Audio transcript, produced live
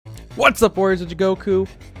What's up, Warriors of Jigoku?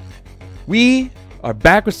 We are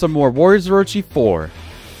back with some more Warriors of Orochi 4.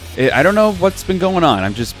 I don't know what's been going on.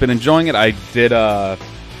 I've just been enjoying it. I did a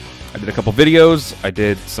couple videos. I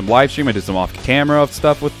did some live stream. I did some off-camera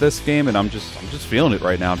stuff with this game, and I'm just feeling it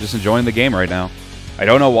right now. I'm just enjoying the game right now. I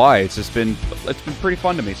don't know why. It's been pretty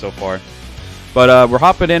fun to me so far. But we're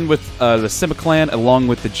hopping in with the Sima Clan along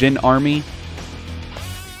with the Jin Army.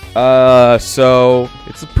 So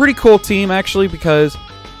it's a pretty cool team actually, because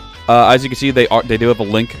as you can see, they do have a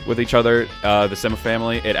link with each other. The Sima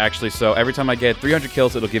family. It actually, so every time I get 300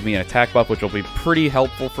 kills, it'll give me an attack buff, which will be pretty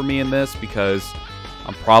helpful for me in this, because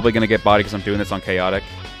I'm probably gonna get body because I'm doing this on chaotic.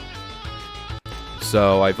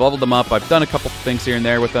 So I've leveled them up. I've done a couple things here and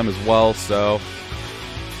there with them as well. So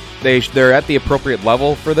they're at the appropriate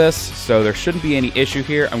level for this, so there shouldn't be any issue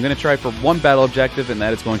here. I'm going to try for one battle objective, and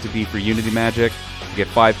that is going to be for Unity Magic. Get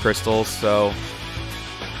 5 crystals, so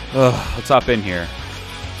let's hop in here.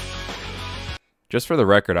 Just for the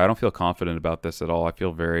record, I don't feel confident about this at all. I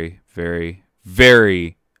feel very, very,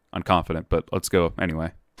 very unconfident, but let's go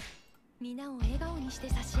anyway.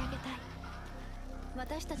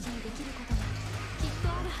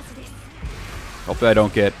 Hopefully I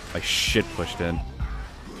don't get like shit pushed in.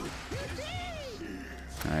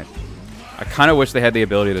 Alright. I kind of wish they had the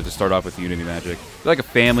ability to just start off with Unity Magic. They're like a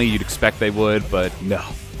family, you'd expect they would, but no.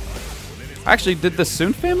 Actually, did the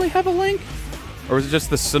Sun family have a link? Or was it just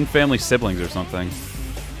the Sun family siblings or something?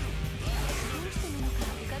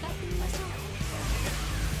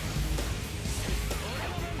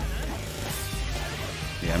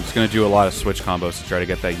 Yeah, I'm just going to do a lot of switch combos to try to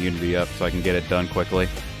get that Unity up so I can get it done quickly.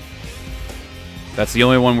 That's the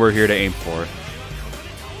only one we're here to aim for.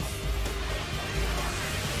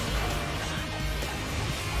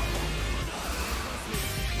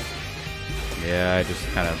 Yeah, I just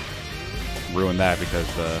kind of ruined that because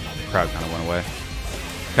the crowd kind of went away.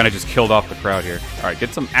 Kind of just killed off the crowd here. Alright,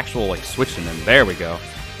 get some actual, like, switching in. There we go.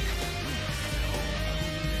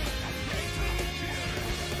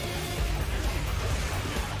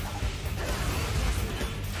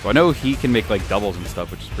 So I know he can make, like, doubles and stuff,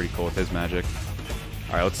 which is pretty cool with his magic.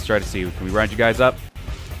 Alright, let's try to see. Can we round you guys up?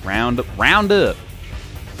 Round up!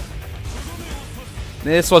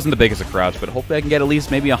 This wasn't the biggest of crowds, but hopefully I can get at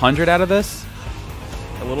least maybe 100 out of this.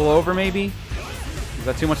 A little over, maybe? Is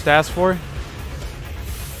that too much to ask for?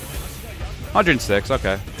 106,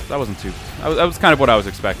 okay. That wasn't too... That was kind of what I was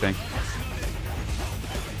expecting.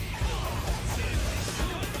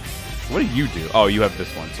 What do you do? Oh, you have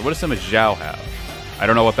this one. So what does Sima Zhao have? I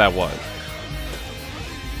don't know what that was.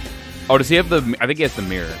 Oh, does he have the... I think he has the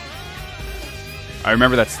mirror. I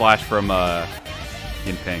remember that slash from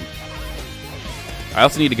Yinping. I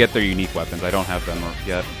also need to get their unique weapons. I don't have them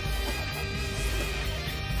yet.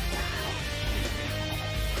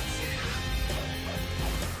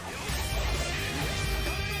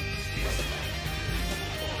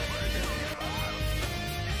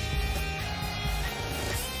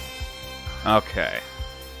 Okay.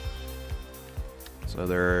 So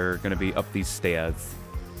they're going to be up these stairs.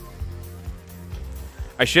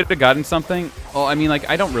 I should have gotten something. Well, I mean, like,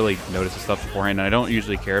 I don't really notice this stuff beforehand, and I don't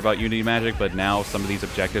usually care about Unity Magic, but now some of these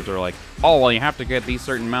objectives are like, oh, well, you have to get these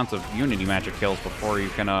certain amounts of Unity Magic kills before you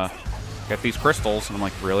can get these crystals. And I'm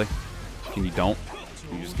like, really? Can you don't?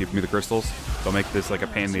 Can you just give me the crystals? Don't make this like a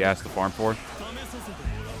pain in the ass to farm for.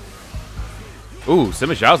 Ooh,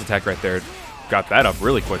 Sima Zhao's attack right there got that up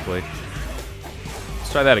really quickly.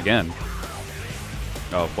 Let's try that again.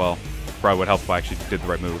 Oh, well, probably would help if I actually did the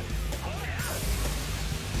right move.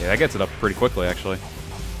 Yeah, that gets it up pretty quickly, actually.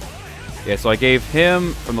 Yeah, so I gave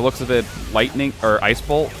him, from the looks of it, lightning, or ice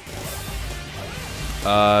bolt.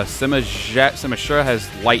 Sima Zhao has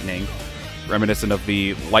lightning, reminiscent of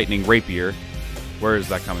the lightning rapier. Where is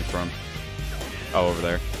that coming from? Oh, over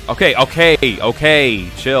there. Okay,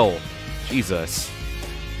 chill. Jesus.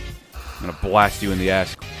 I'm gonna blast you in the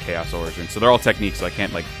ass, Chaos Origin. So they're all techniques, so I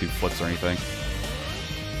can't, like, do flips or anything.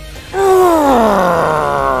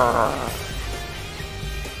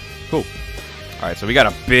 Cool. Alright, so we got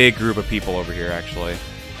a big group of people over here, actually.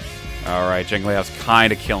 Alright, Zheng Liao's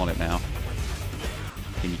kind of killing it now.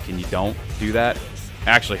 Can you don't do that?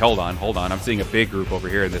 Actually, hold on. I'm seeing a big group over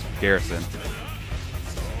here in this garrison.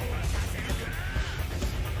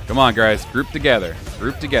 Come on, guys. Group together.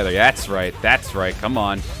 That's right. Come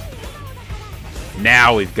on.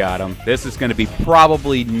 Now we've got them. This is going to be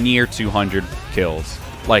probably near 200 kills.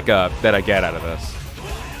 Like, that I get out of this.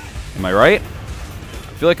 Am I right?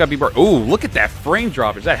 I feel like I'd be... Ooh, look at that frame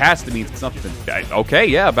droppage. That has to mean something. Okay,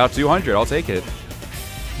 yeah, about 200. I'll take it.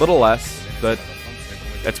 Little less, but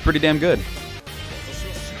that's pretty damn good.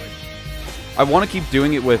 I want to keep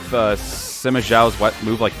doing it with Sima Zhao's wet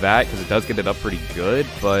move like that, because it does get it up pretty good,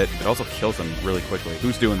 but it also kills him really quickly.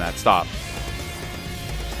 Who's doing that? Stop.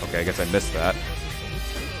 Okay, I guess I missed that.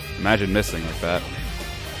 Imagine missing like that.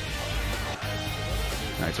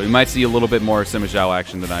 Alright, so we might see a little bit more Sima Zhao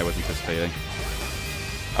action than I was anticipating.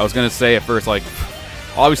 I was going to say at first, like,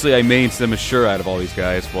 obviously I main Sima Sure out of all these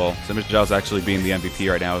guys. Well, Sima Zhao's actually being the MVP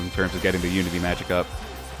right now in terms of getting the Unity magic up.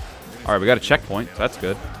 Alright, we got a checkpoint, so that's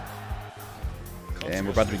good. And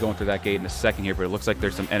we're about to be going through that gate in a second here, but it looks like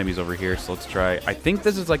there's some enemies over here, so let's try. I think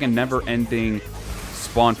this is like a never-ending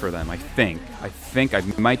spawn for them, I think. I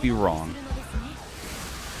might be wrong.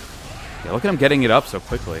 Yeah, look at them getting it up so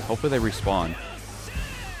quickly. Hopefully they respawn.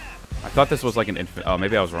 I thought this was like an infant. Oh,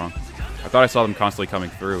 maybe I was wrong. I thought I saw them constantly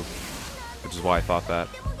coming through, which is why I thought that.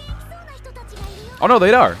 Oh, no,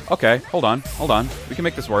 they are. Okay, hold on. We can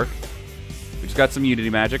make this work. We just got some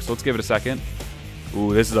Unity magic, so let's give it a second.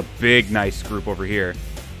 Ooh, this is a big, nice group over here.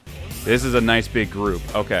 This is a nice, big group.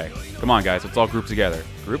 Okay, come on, guys. Let's all group together.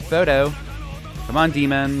 Group photo. Come on,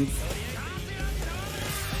 demons.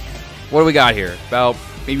 What do we got here? About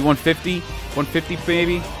maybe 150? 150,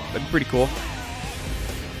 maybe? That'd be pretty cool.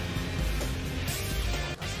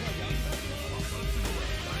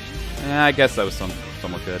 I guess that was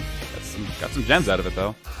somewhat good. Got some gems out of it,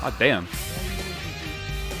 though. Oh, damn.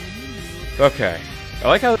 Okay. I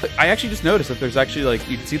like how I actually just noticed that there's actually, like,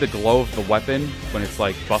 you can see the glow of the weapon when it's,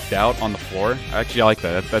 like, buffed out on the floor. I like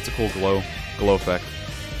that. That's a cool glow effect.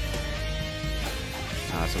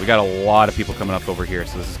 So we got a lot of people coming up over here,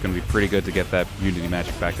 so this is going to be pretty good to get that Unity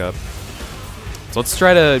magic back up. So let's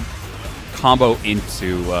try to combo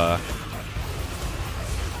into... So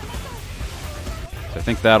I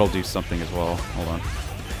think that'll do something as well. Hold on.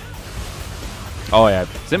 Oh yeah,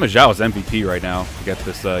 Sima Zhao is MVP right now to get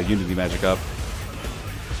this Unity magic up.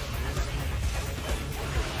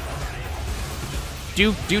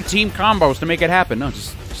 Do team combos to make it happen. No,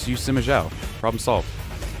 just use Sima Zhao. Problem solved.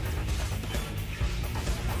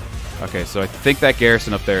 Okay, so I think that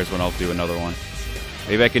garrison up there is when I'll do another one.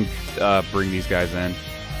 Maybe I can bring these guys in.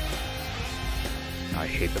 I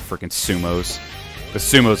hate the freaking sumos. The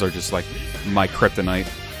sumos are just like my kryptonite.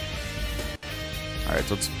 Alright,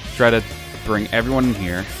 so let's try to bring everyone in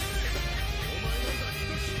here.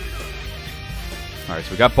 Alright,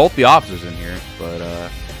 so we got both the officers in here, but I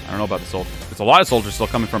don't know about the soldiers. There's a lot of soldiers still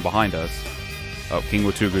coming from behind us. Oh, King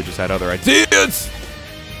Watugu just had other ideas!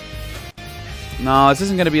 No, this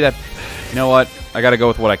isn't going to be that... You know what? I got to go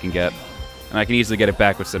with what I can get. And I can easily get it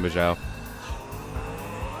back with Sima Zhao.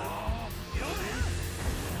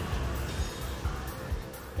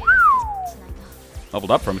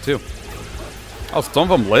 Leveled up from it, too. Oh, some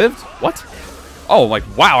of them lived? What? Oh, like,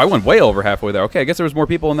 wow, I went way over halfway there. Okay, I guess there was more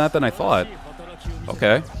people in that than I thought.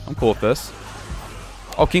 Okay, I'm cool with this.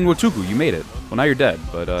 Oh, King Watugu, you made it. Well, now you're dead,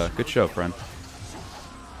 but good show, friend.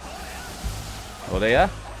 Oh, they are?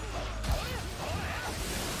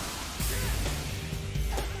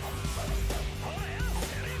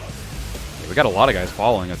 Yeah, we got a lot of guys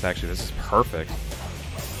following us, actually. This is perfect.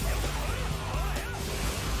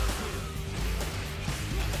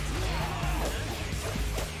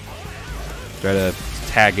 Try to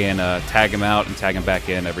tag him out and tag him back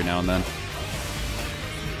in every now and then.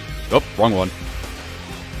 Oh, wrong one.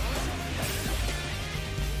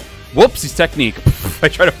 Whoopsies technique. I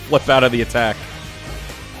try to flip out of the attack.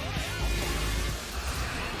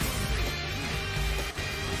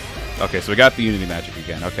 Okay, so we got the Unity magic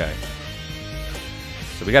again. Okay.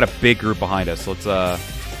 So we got a big group behind us. So let's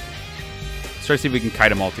try to see if we can kite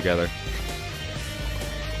them all together.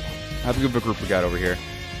 How big of a group we got over here?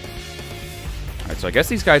 Alright, so I guess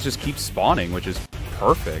these guys just keep spawning, which is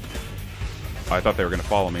perfect. Oh, I thought they were going to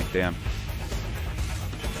follow me. Damn.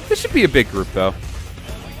 This should be a big group, though.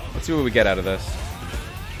 Let's see what we get out of this.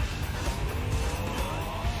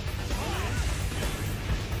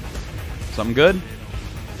 Something good?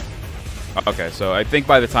 Okay, so I think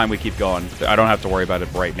by the time we keep going, I don't have to worry about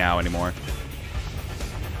it right now anymore.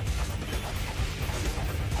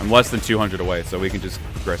 I'm less than 200 away, so we can just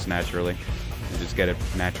progress naturally. And just get it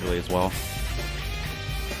naturally as well.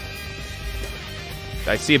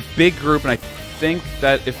 I see a big group, and I think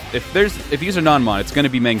that if these are non-mon, it's going to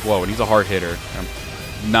be Meng Guo, and he's a hard hitter.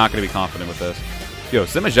 I'm not going to be confident with this. Yo,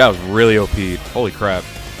 Sima Zhao is really OP'd. Holy crap.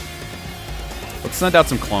 Let's send out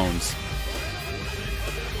some clones.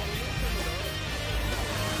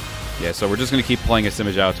 Yeah, so we're just going to keep playing as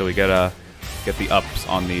Sima Zhao until we get the ups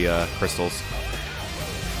on the crystals.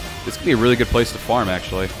 This could be a really good place to farm,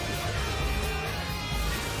 actually.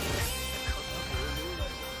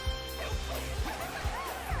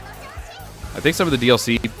 I think some of the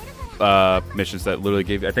DLC missions that literally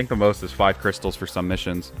gave... I think the most is 5 crystals for some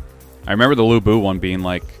missions. I remember the Lu Bu one being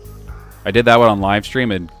like, I did that one on live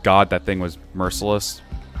stream, and God, that thing was merciless.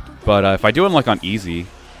 But if I do it like on easy,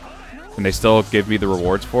 and they still give me the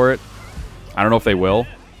rewards for it, I don't know if they will,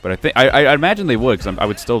 but I think I imagine they would, because I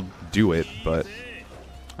would still do it. But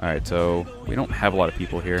all right, so we don't have a lot of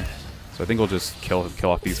people here, so I think we'll just kill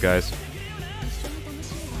off these guys.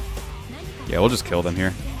 Yeah, we'll just kill them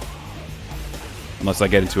here, unless I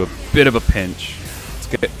get into a bit of a pinch.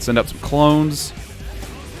 Let's send up some clones.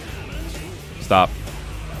 Stop.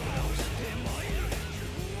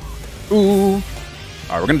 Ooh.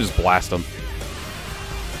 Alright, we're gonna just blast them.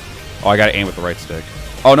 Oh, I gotta aim with the right stick.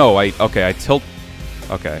 Oh no, okay, I tilt.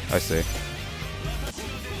 Okay, I see.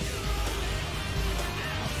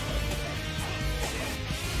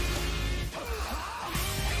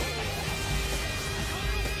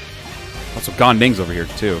 Also, Gan Ning's over here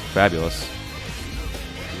too. Fabulous.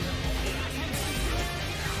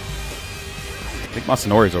 I think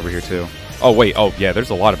Masanori's over here too. Oh wait, oh yeah, there's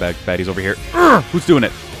a lot of baddies over here. Urgh! Who's doing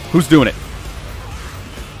it? Who's doing it?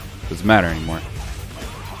 Doesn't matter anymore.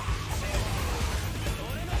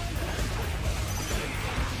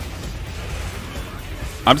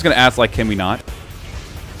 I'm just gonna ask, like, can we not?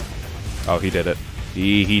 Oh, he did it.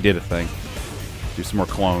 He did a thing. Do some more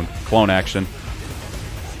clone action.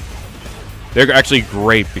 They're actually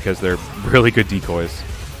great because they're really good decoys.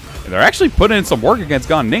 And they're actually putting in some work against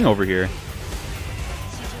Gan Ning over here.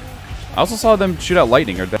 I also saw them shoot out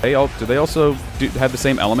lightning. Do they also have the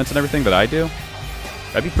same elements and everything that I do?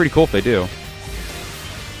 That'd be pretty cool if they do.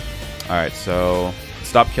 Alright, so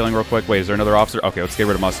stop killing real quick. Wait, is there another officer? Okay, let's get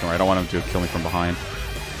rid of Musnor. I don't want him to kill me from behind.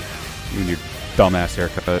 You and your dumbass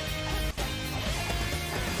haircut.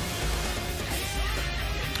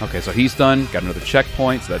 Okay, so he's done. Got another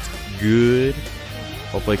checkpoint, so that's good.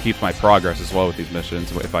 Hopefully it keeps my progress as well with these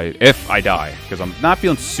missions if I die, because I'm not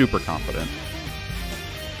feeling super confident.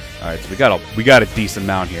 Alright, so we got a decent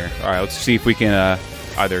amount here. Alright, let's see if we can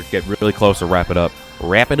either get really close or wrap it up.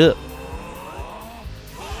 Wrap it up.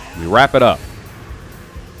 We wrap it up.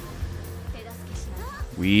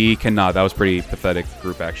 We cannot. That was pretty pathetic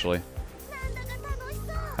group, actually.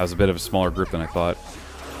 That was a bit of a smaller group than I thought.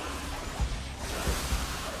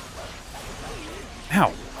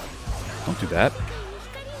 Ow! Don't do that.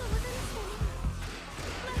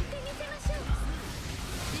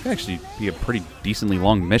 This could actually be a pretty decently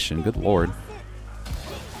long mission. Good lord.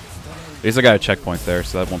 At least I got a checkpoint there,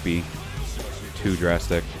 so that won't be too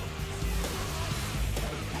drastic.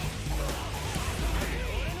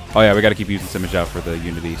 Oh yeah, we got to keep using Simage out for the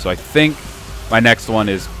Unity. So I think my next one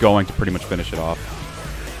is going to pretty much finish it off.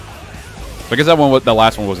 So I guess the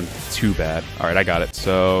last one wasn't too bad. All right, I got it.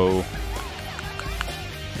 So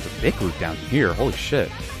there's a big group down here. Holy shit!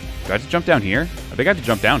 Do I have to jump down here? I think I have to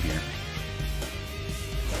jump down here.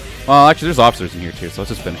 Well, actually, there's officers in here too, so let's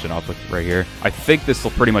just finish it off with right here. I think this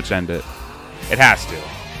will pretty much end it. It has to.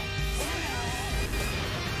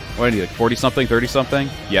 What do I need, like 40-something, 30-something?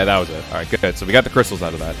 Yeah, that was it. All right, good. So we got the crystals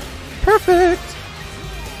out of that. Perfect!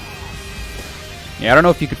 Yeah, I don't know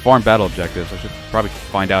if you could farm battle objectives. I should probably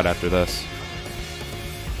find out after this.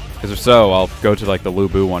 Because if so, I'll go to like the Lu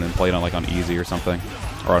Bu one and play it on like on easy or something.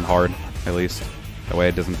 Or on hard, at least. That way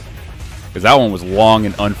it doesn't... Because that one was long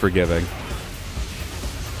and unforgiving.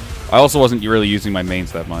 I also wasn't really using my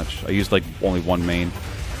mains that much. I used like only one main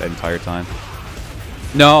that entire time.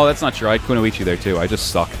 No, that's not true. I had Kunoichi there too. I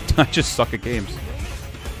just suck. I just suck at games.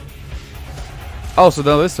 Oh, so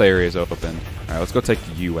now this area is open. Alright, let's go take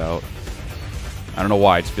you out. I don't know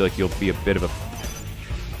why. I just feel like you'll be a bit of a...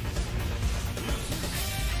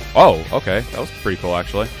 Oh, okay. That was pretty cool,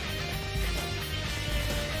 actually.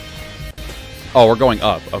 Oh, we're going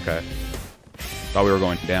up. Okay. Thought we were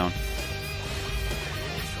going down.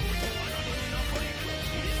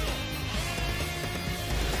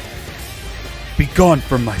 Be gone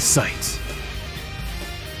from my sight.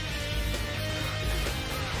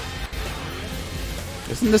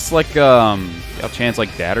 Isn't this like Yao Chan's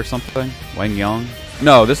like dad or something? Wang Yang?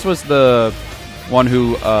 No, this was the one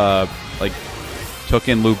who like took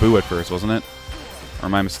in Lu Bu at first, wasn't it? Or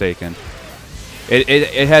am I mistaken?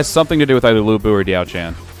 It has something to do with either Lu Bu or Yao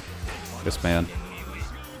Chan. This man.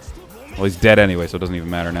 Well, he's dead anyway, so it doesn't even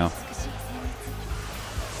matter now.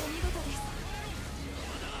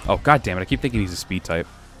 Oh, god damn it, I keep thinking he's a speed type.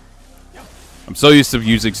 I'm so used to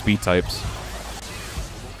using speed types.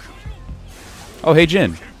 Oh, hey,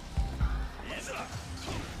 Jin.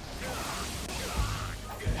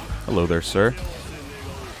 Hello there, sir.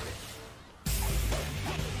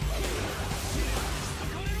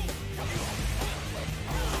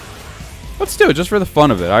 Let's do it, just for the fun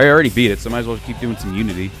of it. I already beat it, so might as well keep doing some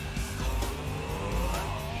Unity.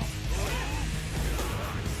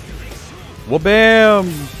 Wha-bam!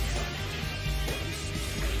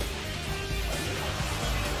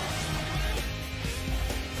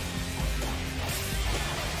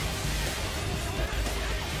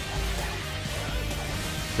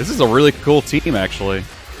 This is a really cool team, actually.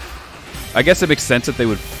 I guess it makes sense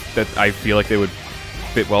that I feel like they would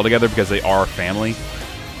fit well together because they are a family.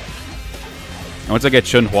 And once I get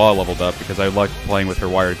Chunhua leveled up, because I like playing with her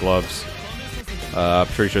wired gloves, I'm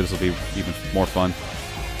pretty sure this will be even more fun.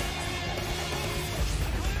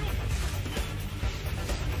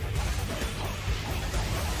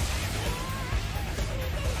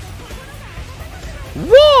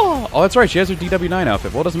 Whoa! Oh, that's right. She has her DW9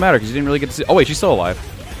 outfit. Well, it doesn't matter because you didn't really get to see. Oh wait, she's still alive.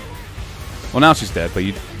 Well, now she's dead, but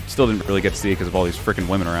you still didn't really get to see it because of all these freaking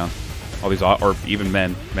women around. All these, or even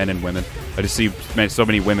men and women. I just see so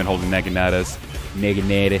many women holding Naganatas.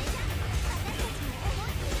 Naganata.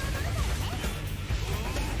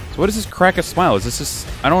 So what is this crack a smile? Is this just...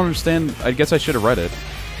 I don't understand. I guess I should have read it.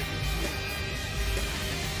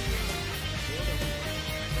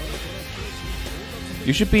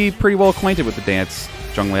 You should be pretty well acquainted with the dance,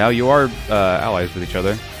 Zheng Liao. You are allies with each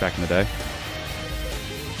other back in the day.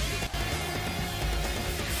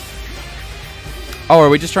 Oh, are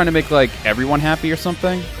we just trying to make, like, everyone happy or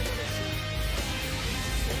something?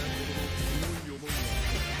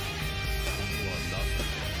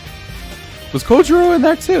 Was Kojiro in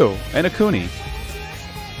there, too? And Akuni.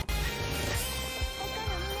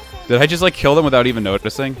 Did I just, like, kill them without even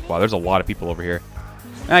noticing? Wow, there's a lot of people over here.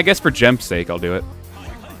 I guess for Gem's sake, I'll do it.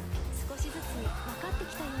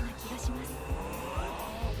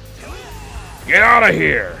 Get out of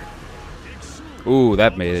here! Ooh,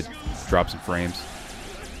 that made it drop some frames.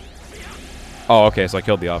 Oh, okay, so I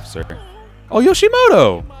killed the officer. Oh,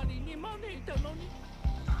 Yoshimoto!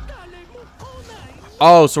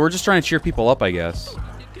 Oh, so we're just trying to cheer people up, I guess.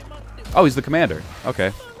 Oh, he's the commander.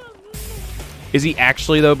 Okay. Is he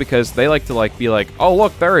actually, though? Because they like to, like, be like, oh,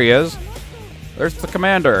 look, there he is. There's the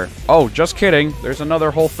commander. Oh, just kidding. There's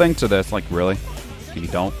another whole thing to this. Like, really? You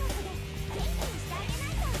don't?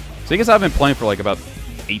 So I guess I've been playing for, like, about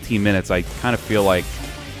 18 minutes. I kind of feel like...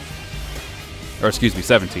 Or, excuse me,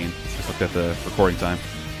 17. Just looked at the recording time.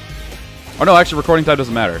 Oh, no, actually, recording time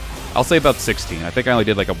doesn't matter. I'll say about 16. I think I only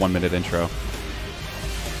did, like, a 1-minute intro.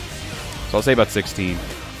 So I'll say about 16.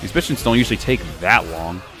 These missions don't usually take that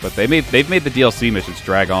long, but they've made the DLC missions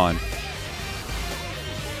drag on.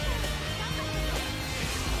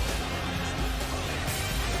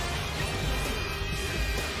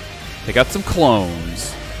 They got some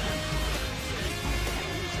clones.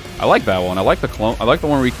 I like that one. I like the clone. I like the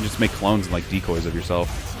one where you can just make clones and like decoys of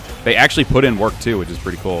yourself. They actually put in work too, which is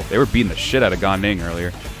pretty cool. They were beating the shit out of Gan Ning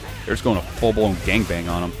earlier. They're just going a full-blown gangbang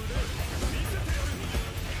on them.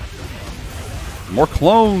 More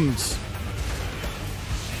clones!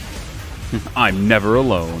 I'm never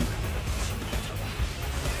alone.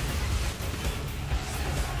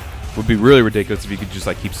 Would be really ridiculous if you could just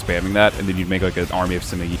like keep spamming that and then you'd make like an army of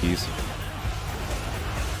Sima Yikis.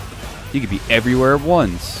 You could be everywhere at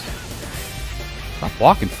once. Stop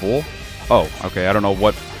blocking, fool. Oh, okay, I don't know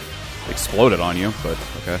what exploded on you, but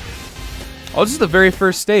okay. Oh, this is the very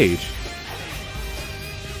first stage.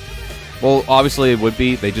 Well, obviously it would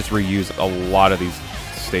be. They just reuse a lot of these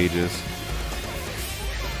stages.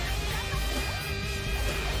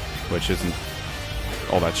 Which isn't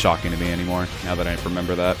all that shocking to me anymore, now that I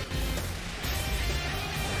remember that.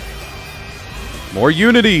 More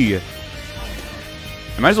Unity!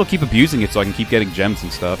 I might as well keep abusing it so I can keep getting gems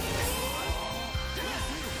and stuff.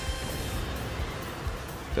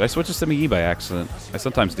 Did I switch to Sima Yi by accident? I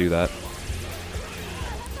sometimes do that.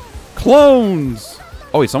 Clones!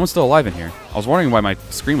 Oh wait, someone's still alive in here. I was wondering why my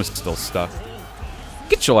screen was still stuck.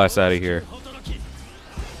 Get your ass out of here.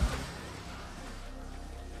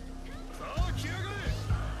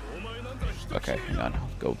 Okay, hang on. I'll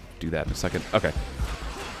go do that in a second. Okay.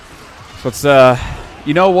 So let's,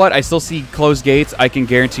 you know what? I still see closed gates. I can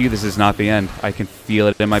guarantee you this is not the end. I can feel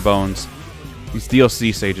it in my bones. These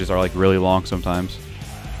DLC stages are like really long sometimes.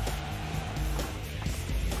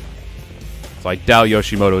 So I doubt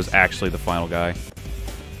Yoshimoto is actually the final guy.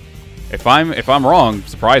 If I'm wrong,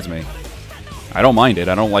 surprise me. I don't mind it.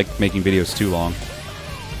 I don't like making videos too long.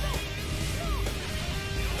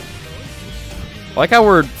 I like how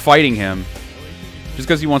we're fighting him just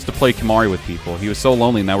because he wants to play Kimari with people. He was so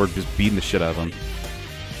lonely, now we're just beating the shit out of him.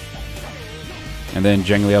 And then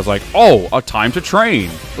Zheng Liao's like, oh, a time to train.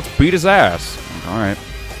 Let's beat his ass. Alright.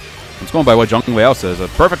 Let's go by what Zheng Liao says. A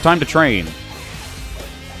perfect time to train.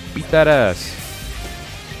 Beat that ass.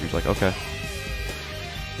 He's like, okay.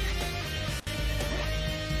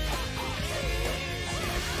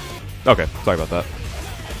 Okay, sorry about that.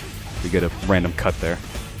 We get a random cut there.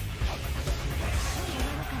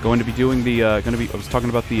 Going to be doing the, I was talking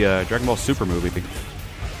about the Dragon Ball Super movie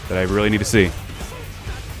that I really need to see.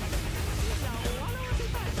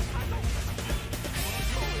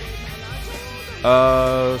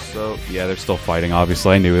 So, yeah, they're still fighting,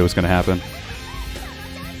 obviously. I knew it was going to happen.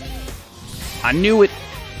 I knew it!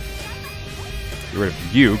 Get rid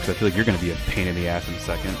of you, because I feel like you're going to be a pain in the ass in a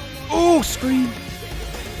second. Oh, scream!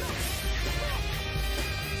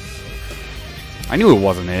 I knew it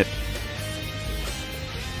wasn't it.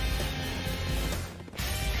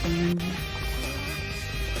 I'm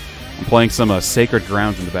playing some Sacred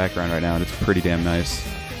Grounds in the background right now, and it's pretty damn nice.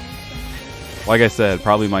 Like I said,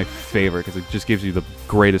 probably my favorite, because it just gives you the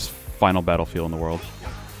greatest final battlefield in the world.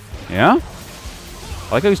 Yeah?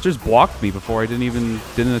 I like how he just blocked me before I did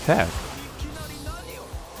an attack.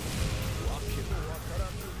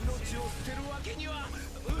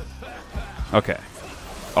 Okay.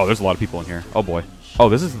 Oh, there's a lot of people in here. Oh boy. Oh,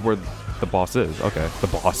 this is where the boss is. Okay.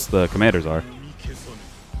 The commanders are.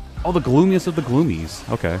 Oh, the gloomiest of the gloomies.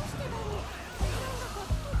 Okay.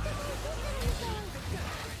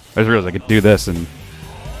 I just realized I could do this and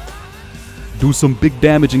do some big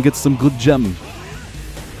damage and get some good gem.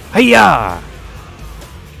 Hiya!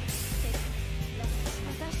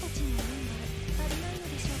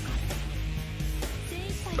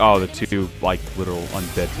 Oh, the two, like, literal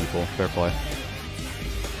undead people. Fair play.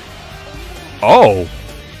 Oh!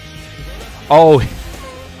 Oh!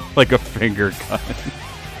 Like a finger gun.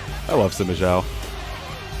 I love Sima Zhao.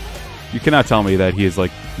 You cannot tell me that he is,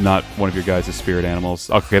 like, not one of your guys' spirit animals.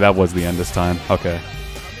 Okay, that was the end this time. Okay.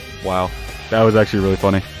 Wow. That was actually really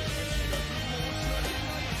funny.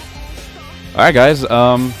 Alright, guys.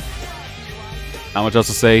 Not much else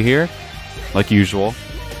to say here. Like usual.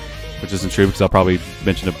 Which isn't true, because I'll probably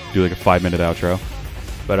mention to do, like, a 5-minute outro.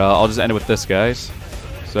 But I'll just end it with this, guys.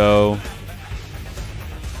 So...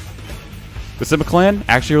 the Sima Clan,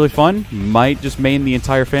 actually really fun. Might just main the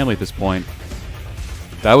entire family at this point.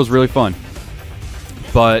 That was really fun.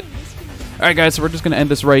 But, alright guys, so we're just going to end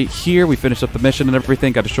this right here. We finished up the mission and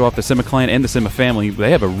everything. Got to show off the Sima Clan and the Sima family.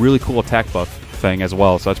 They have a really cool attack buff thing as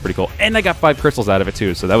well, so that's pretty cool. And I got 5 crystals out of it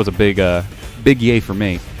too, so that was a big yay for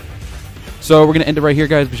me. So we're going to end it right here,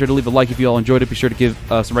 guys. Be sure to leave a like if you all enjoyed it. Be sure to give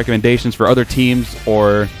some recommendations for other teams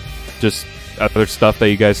or just other stuff that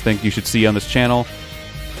you guys think you should see on this channel.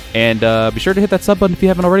 And be sure to hit that sub button if you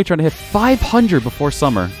haven't already. Trying to hit 500 before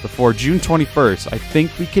summer, before June 21st. I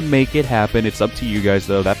think we can make it happen. It's up to you guys,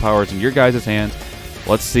 though. That power is in your guys' hands.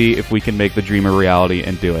 Let's see if we can make the dream a reality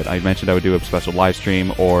and do it. I mentioned I would do a special live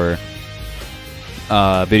stream or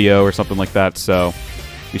video or something like that. So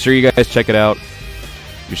be sure you guys check it out.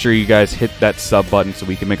 Be sure you guys hit that sub button so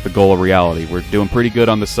we can make the goal a reality. We're doing pretty good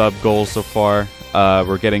on the sub goals so far.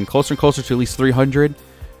 We're getting closer and closer to at least 300.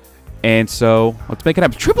 And so, let's make it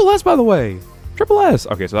happen. Triple S, by the way! Triple S!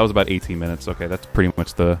 Okay, so that was about 18 minutes. Okay, that's pretty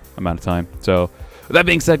much the amount of time. So, with that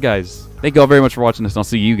being said, guys, thank you all very much for watching this, and I'll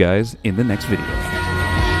see you guys in the next video.